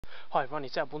Hi everyone,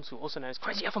 it's Al Bunsu, also known as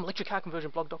Crazy Al from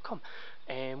electriccarconversionblog.com,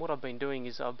 and what I've been doing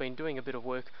is I've been doing a bit of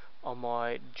work on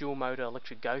my dual motor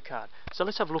electric go kart. So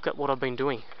let's have a look at what I've been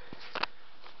doing.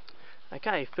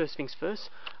 Okay, first things first,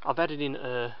 I've added in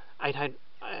an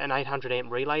 800 amp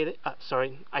relay,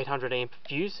 800 amp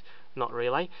fuse, not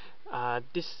relay.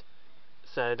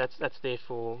 So that's there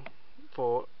for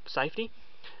safety.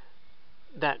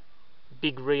 That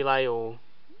big relay, or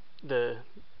the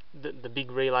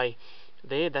big relay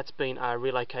there, that's been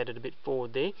relocated a bit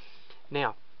forward there.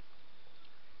 Now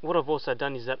what I've also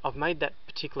done is that I've made that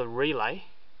particular relay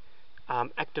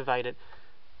activated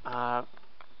via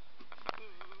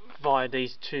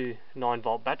these two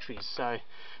 9-volt batteries. So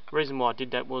the reason why I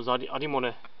did that was I didn't want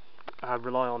to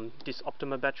rely on this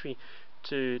Optima battery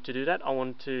to do that. I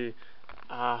wanted to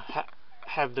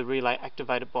have the relay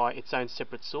activated by its own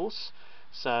separate source.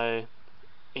 So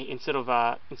instead of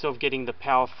getting the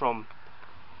power from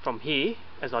here,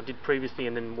 as I did previously,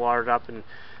 and then wire it up and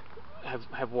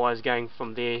have wires going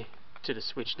from there to the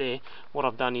switch there, what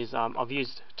I've done is I've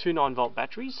used two 9-volt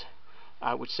batteries,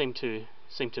 which seem to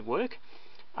work.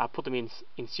 Put them in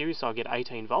series, so I get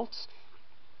 18 volts,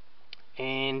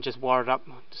 and just wire it up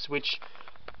the switch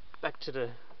back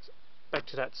to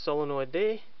that solenoid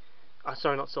there.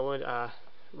 Sorry, not solenoid,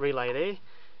 relay there,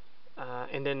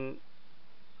 and then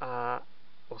or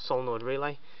solenoid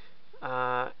relay,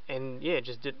 and yeah,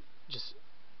 just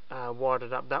wired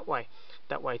it up that way.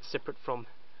 That way it's separate from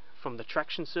the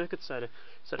traction circuit, so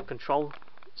the control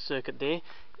circuit there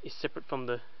is separate from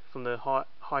the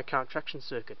high current traction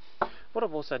circuit. What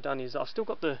I've also done is I've still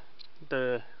got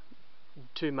the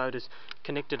two motors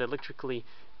connected electrically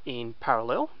in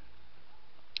parallel,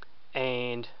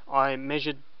 and I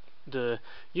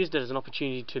used it as an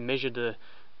opportunity to measure the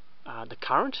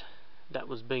current that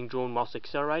was being drawn whilst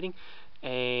accelerating,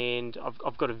 and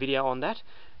I've got a video on that.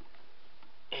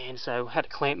 And so had a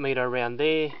clamp meter around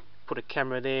there, put a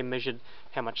camera there, measured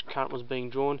how much current was being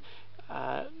drawn.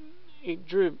 It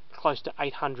drew close to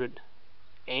 800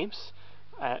 amps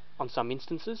on some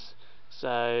instances,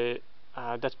 so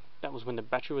that was when the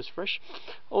battery was fresh.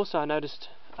 Also I noticed,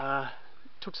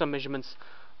 took some measurements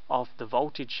of the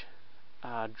voltage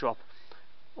drop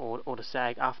or the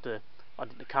sag after I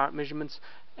did the current measurements,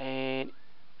 and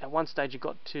at one stage it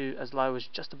got to as low as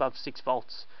just above 6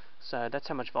 volts. So that's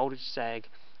how much voltage sag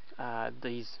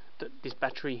this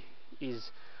battery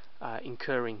is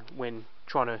incurring when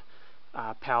trying to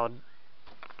power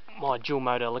my dual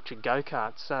motor electric go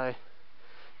kart. So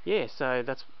yeah, so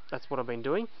that's what I've been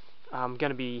doing. I'm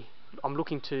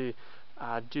looking to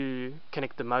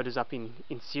connect the motors up in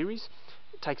series,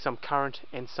 take some current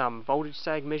and some voltage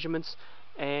sag measurements,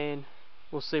 and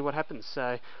we'll see what happens.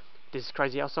 So this is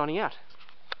Crazy Al signing out.